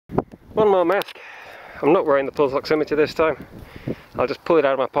One more mask. I'm not wearing the pulse oximeter this time. I'll just pull it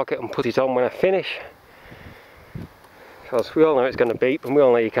out of my pocket and put it on when I finish. Because we all know it's going to beep, and we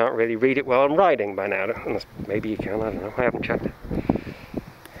all know you can't really read it while I'm riding by now. Unless maybe you can, I don't know, I haven't checked.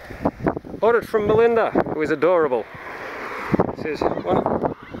 Ordered from Melinda, who is adorable. This is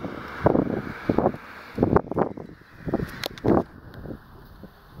one.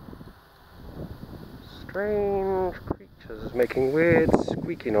 Strange creatures making weird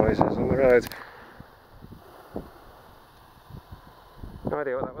squeaky noises on the roads. No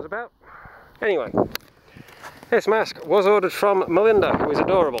idea what that was about. Anyway, this mask was ordered from Melinda, who is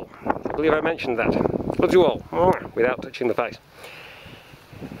adorable. I believe I mentioned that. Loves you all, without touching the face.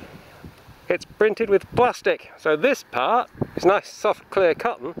 It's printed with plastic, so this part is nice, soft, clear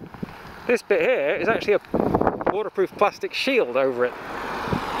cotton. This bit here is actually a waterproof plastic shield over it,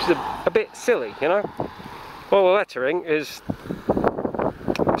 which is a bit silly, you know. All the lettering is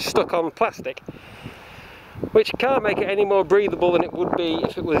stuck on plastic, which can't make it any more breathable than it would be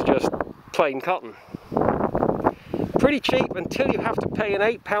if it was just plain cotton. Pretty cheap until you have to pay an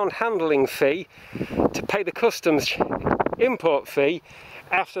 £8 handling fee to pay the customs import fee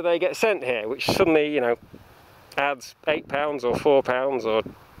after they get sent here, which suddenly, you know, adds £8 or £4 or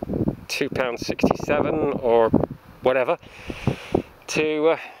 £2.67 or whatever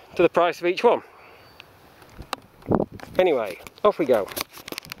to the price of each one. Anyway, off we go.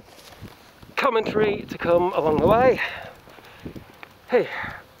 Commentary to come along the way. Hey,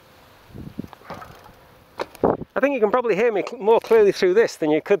 I think you can probably hear me more clearly through this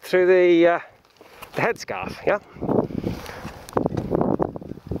than you could through the headscarf, yeah?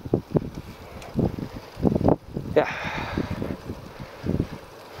 Yeah.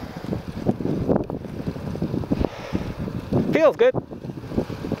 Feels good.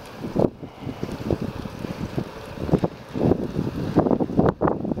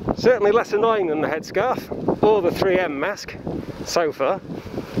 Certainly less annoying than the headscarf or the 3M mask so far.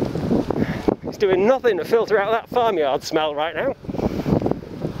 It's doing nothing to filter out that farmyard smell right now.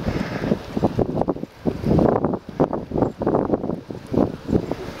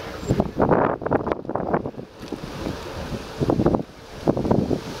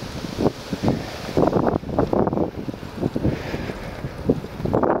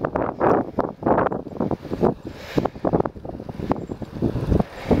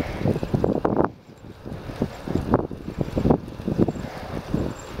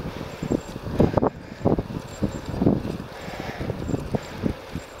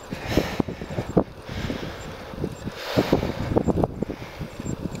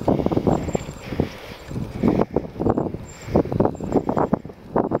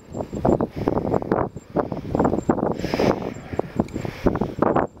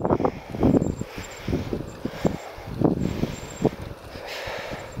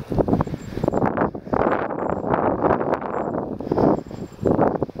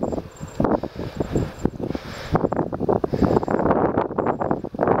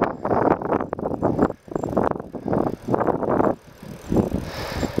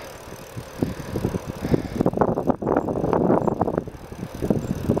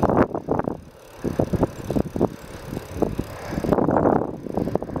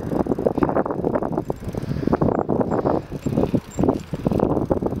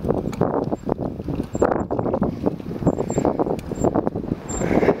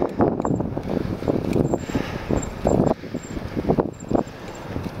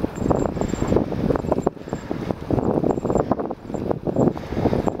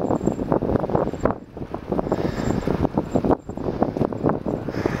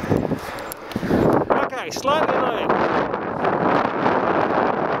 Slightly annoying.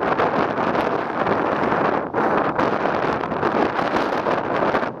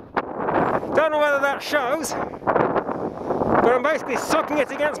 Don't know whether that shows, but I'm basically sucking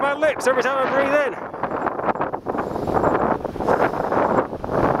it against my lips every time I breathe in.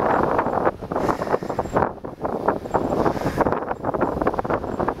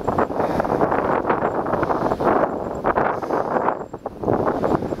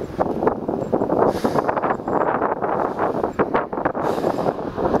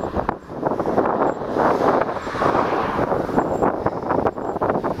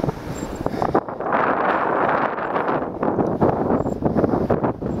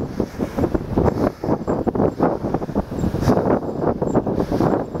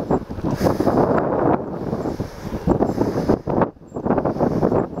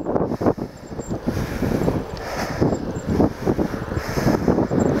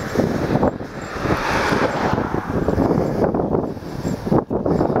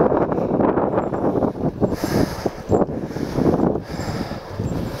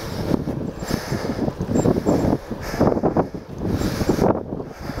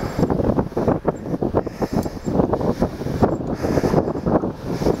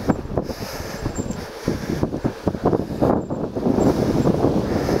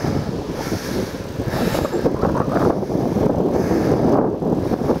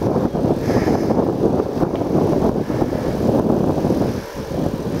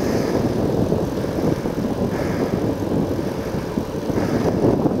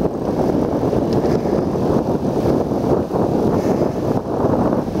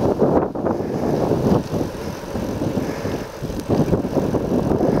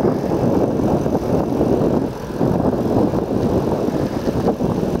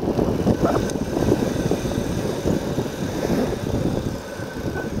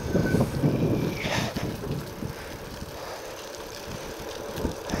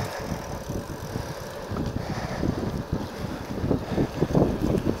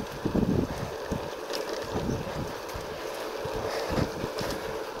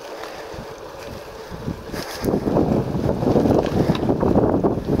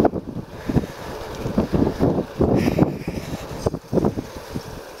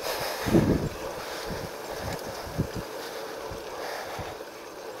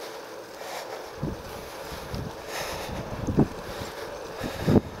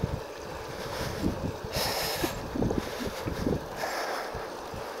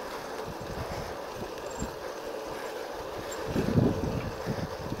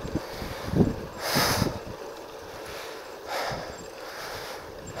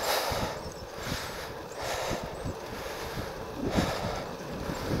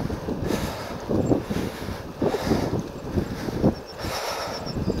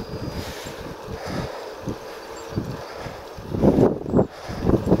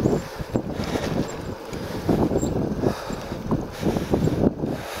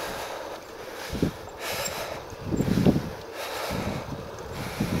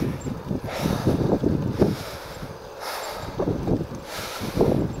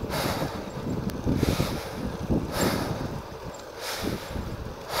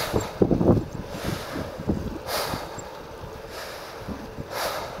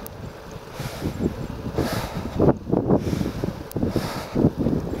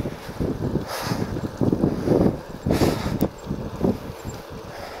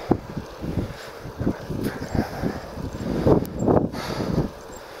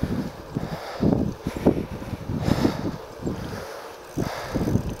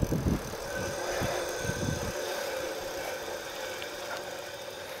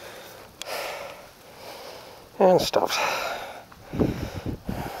 And stopped.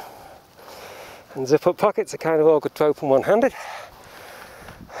 And zip up pockets are kind of awkward to open one-handed.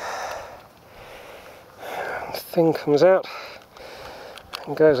 The thing comes out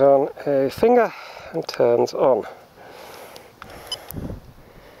and goes on a finger and turns on.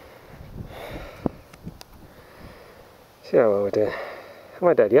 See how well we're doing. Am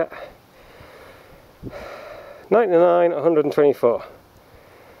I dead yet? 99, 124.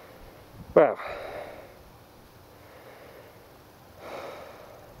 Wow.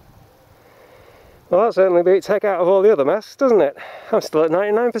 Well, that certainly beats heck out of all the other masks, doesn't it? I'm still at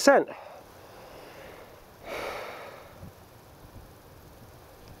 99%.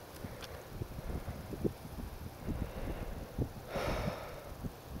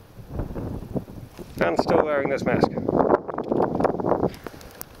 I'm still wearing this mask.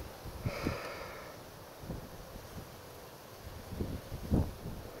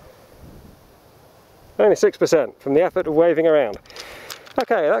 Only 6% from the effort of waving around.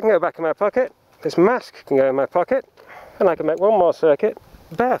 Okay, that can go back in my pocket. This mask can go in my pocket. And I can make one more circuit,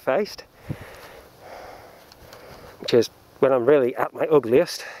 barefaced. Which is when I'm really at my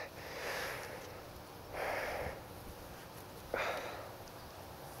ugliest.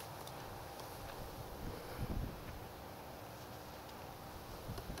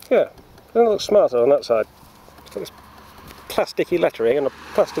 Yeah, doesn't it look smarter on that side? It's got this plasticky lettering and a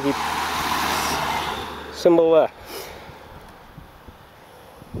plasticky symbol there.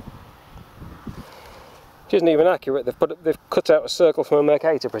 Which isn't even accurate. They've cut out a circle from a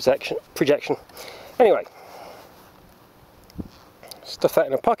Mercator projection. Anyway, stuff that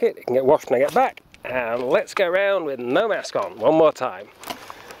in a pocket. It can get washed when I get back. And let's go around with no mask on one more time.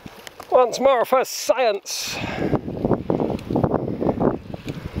 Once more for science.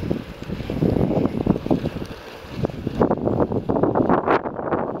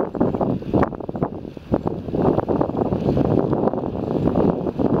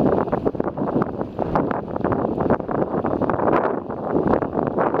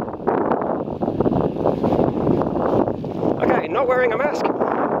 Not wearing a mask.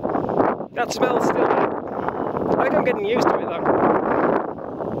 That smells still. I think I'm getting used to it though.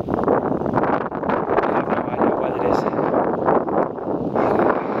 I have no idea what it is.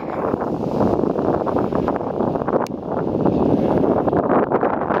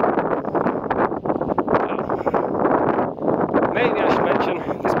 Well, maybe I should mention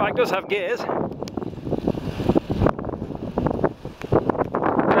this bike does have gears. And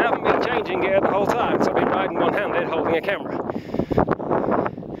I haven't been changing gear the whole time, so I've been riding one-handed holding a camera.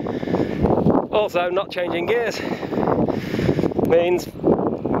 Also, not changing gears means, you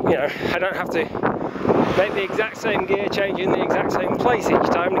know, I don't have to make the exact same gear change in the exact same place each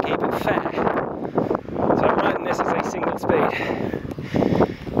time to keep it fair. So I'm riding this as a single speed.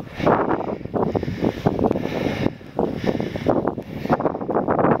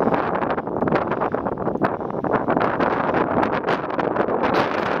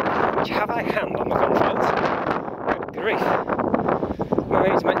 Have I hand on the controls? Good grief. I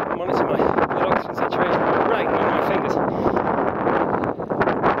need to monitor my blood oxygen saturation in my brain with my fingers.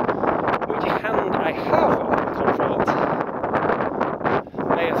 Which hand I have on the controls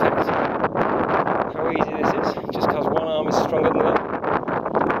may affect how easy this is, just because one arm is stronger than the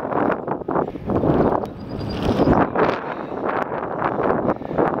other.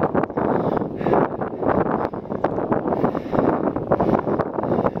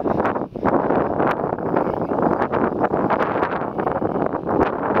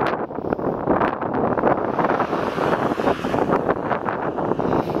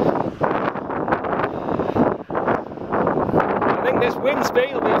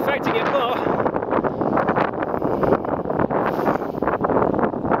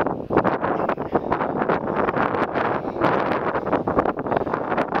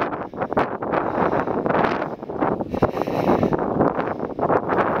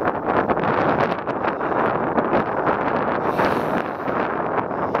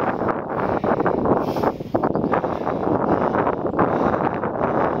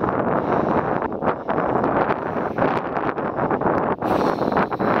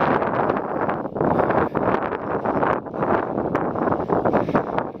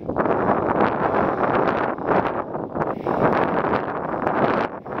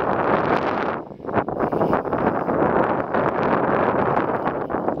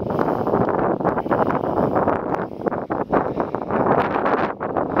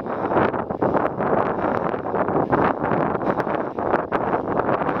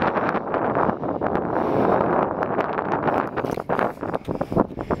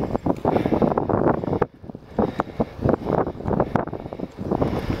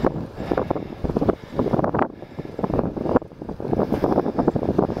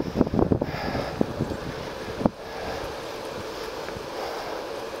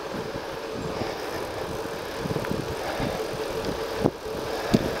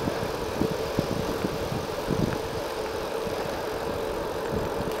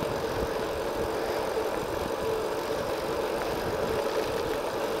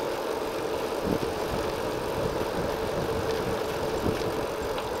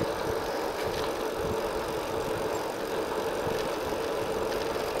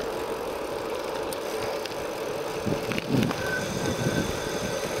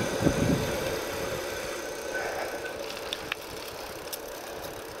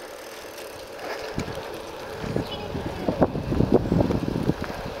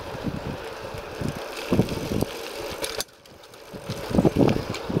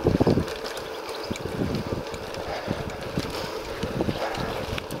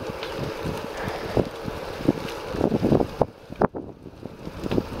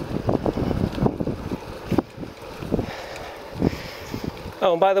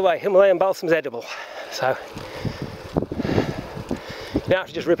 Oh, and by the way, Himalayan balsam's edible, so you don't have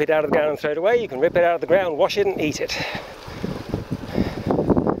to just rip it out of the ground and throw it away. You can rip it out of the ground, wash it and eat it.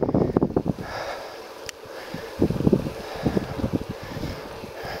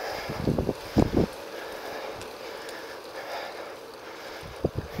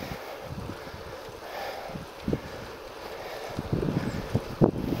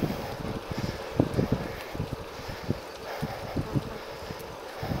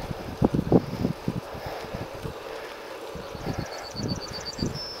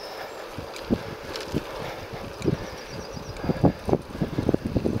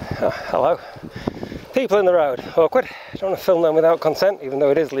 Oh, hello. People in the road. Awkward. Don't want to film them without consent, even though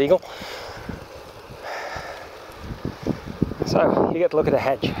it is legal. So, you get to look at a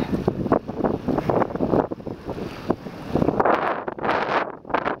hedge.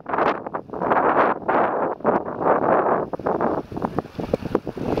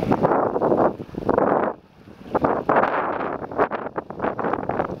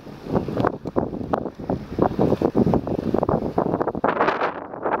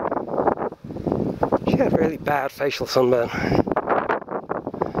 She had really bad facial sunburn.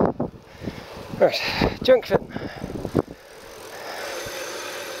 Right, junction.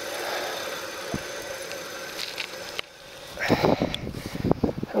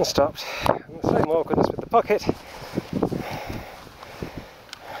 And stopped. And the same awkwardness with the pocket.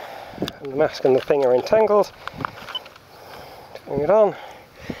 And the mask and the thing are entangled. Turning it on.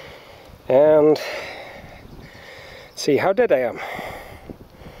 And see how dead I am.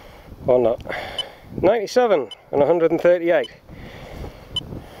 Or not. 97 and 138.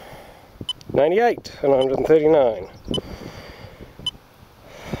 98 and 139.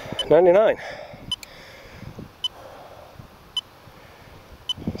 99.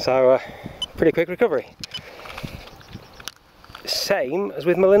 So, pretty quick recovery. Same as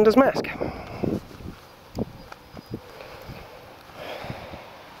with Melinda's mask.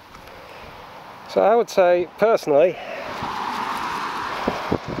 So I would say, personally,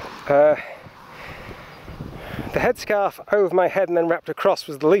 the headscarf over my head and then wrapped across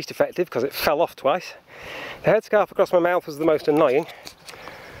was the least effective because it fell off twice. The headscarf across my mouth was the most annoying.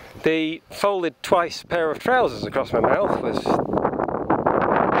 The folded twice pair of trousers across my mouth was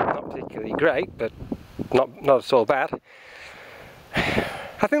not particularly great, but not at all bad.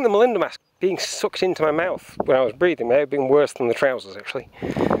 I think the Melinda mask being sucked into my mouth when I was breathing may have been worse than the trousers actually.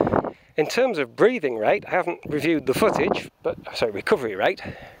 In terms of breathing rate, I haven't reviewed the footage, but sorry, recovery rate.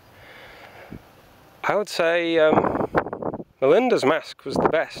 I would say Melinda's mask was the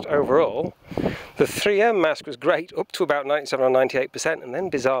best overall. The 3M mask was great up to about 97 or 98% and then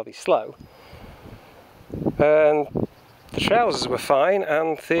bizarrely slow. And the trousers were fine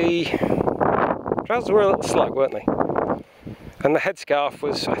and the trousers were a little slow, weren't they? And the headscarf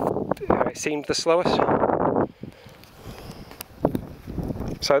was, it seemed the slowest.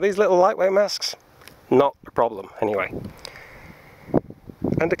 So these little lightweight masks, not a problem anyway.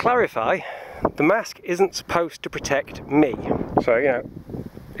 And to clarify, the mask isn't supposed to protect me. So, you know,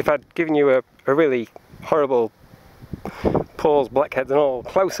 if I'd given you a really horrible paws, blackheads and all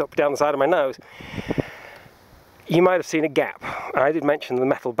close-up down the side of my nose, you might have seen a gap. I did mention the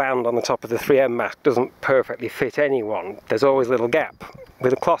metal band on the top of the 3M mask doesn't perfectly fit anyone. There's always a little gap.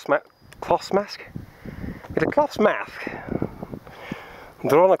 With a cloth mask? With a cloth mask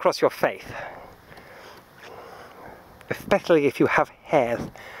drawn across your face, especially if you have hairs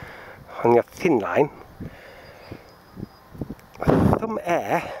on your thin line, some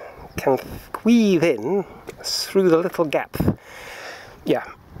air can squeeze in through the little gap. Yeah.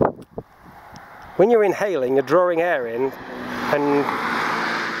 When you're inhaling, you're drawing air in and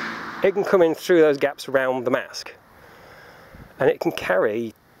it can come in through those gaps around the mask. And it can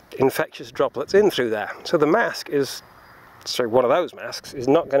carry infectious droplets in through there. So the mask is, so one of those masks is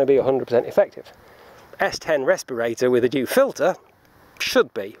not going to be 100% effective. S10 respirator with a due filter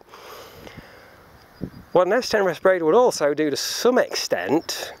should be. What an S10 respirator would also do to some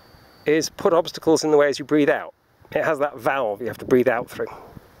extent is put obstacles in the way as you breathe out. It has that valve you have to breathe out through.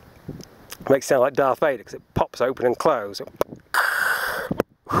 It makes it sound like Darth Vader because it pops open and close.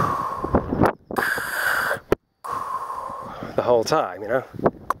 The whole time, you know.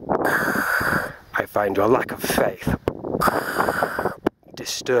 I find your lack of faith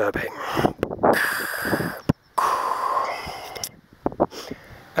disturbing.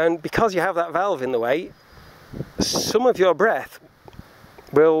 And because you have that valve in the way, some of your breath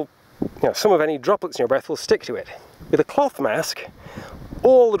will, some of any droplets in your breath will stick to it. With a cloth mask,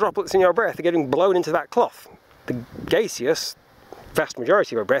 all the droplets in your breath are getting blown into that cloth. The gaseous, vast majority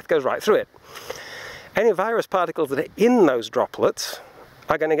of your breath goes right through it. Any virus particles that are in those droplets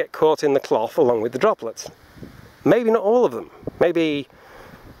are going to get caught in the cloth along with the droplets. Maybe not all of them. Maybe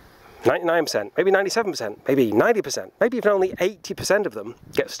 99%, maybe 97%, maybe 90%, maybe even only 80% of them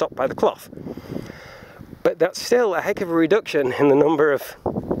get stopped by the cloth. But that's still a heck of a reduction in the number of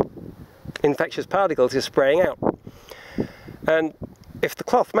infectious particles you're spraying out. And if the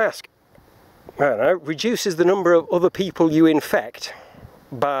cloth mask, I don't know, reduces the number of other people you infect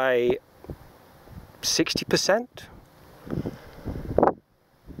by 60%,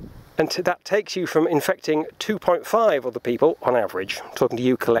 and that takes you from infecting 2.5 other people on average, I'm talking to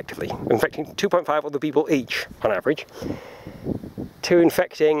you collectively, infecting 2.5 other people each on average, to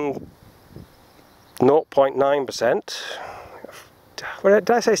infecting 0.9%.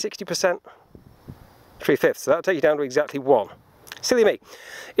 Did I say 60%? 3/5, so that'll take you down to exactly 1. Silly me.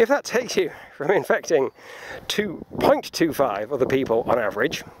 If that takes you from infecting 2.25 other people on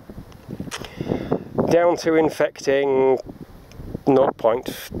average down to infecting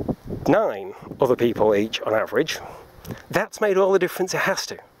 0.9 other people each on average, that's made all the difference it has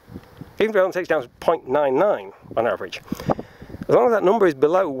to. Even if it only takes down to 0.99 on average. As long as that number is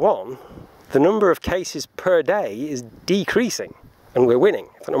below 1, the number of cases per day is decreasing, and we're winning.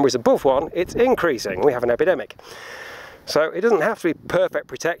 If the number is above 1, it's increasing. We have an epidemic. So it doesn't have to be perfect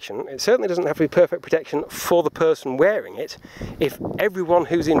protection. It certainly doesn't have to be perfect protection for the person wearing it if everyone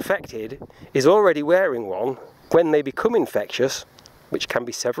who's infected is already wearing one when they become infectious, which can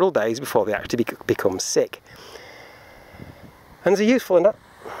be several days before they actually become sick. And they're useful in that.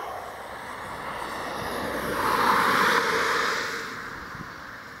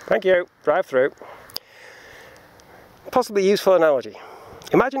 Thank you. Drive through. Possibly useful analogy.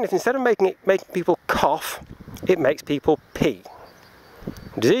 Imagine if instead of making people cough, it makes people pee.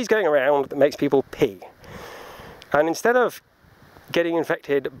 Disease going around that makes people pee. And instead of getting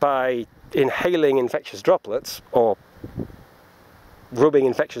infected by inhaling infectious droplets, or rubbing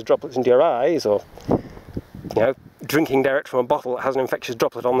infectious droplets into your eyes, or drinking direct from a bottle that has an infectious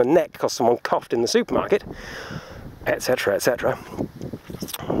droplet on the neck because someone coughed in the supermarket, etc., etc.,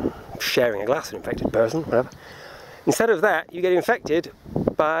 sharing a glass with an infected person, whatever. Instead of that, you get infected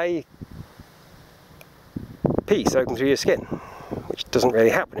by pee soaking through your skin, which doesn't really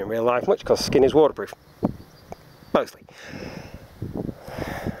happen in real life much because skin is waterproof. Mostly.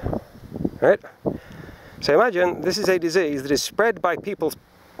 Right? So imagine this is a disease that is spread by people's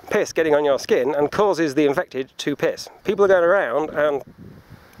piss getting on your skin and causes the infected to piss. People are going around and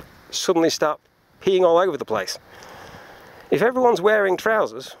suddenly start peeing all over the place. If everyone's wearing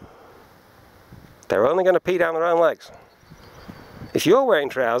trousers, they're only going to pee down their own legs. If you're wearing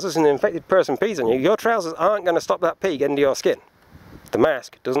trousers and an infected person pees on you, your trousers aren't going to stop that pee getting into your skin. The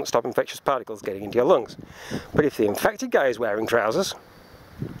mask doesn't stop infectious particles getting into your lungs. But if the infected guy is wearing trousers,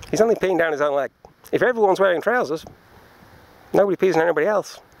 he's only peeing down his own leg. If everyone's wearing trousers, nobody pees on anybody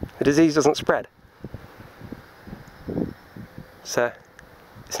else. The disease doesn't spread. So,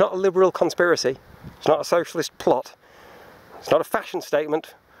 it's not a liberal conspiracy. It's not a socialist plot. It's not a fashion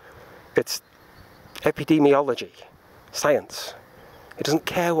statement. It's epidemiology, science. It doesn't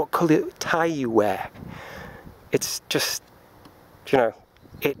care what colour tie you wear. It's just,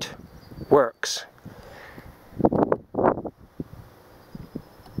 it works.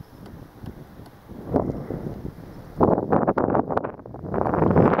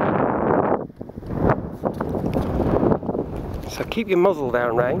 So keep your muzzle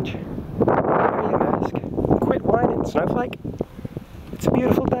down range, wear your mask, quit whining, snowflake. It's a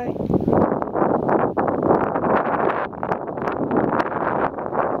beautiful day.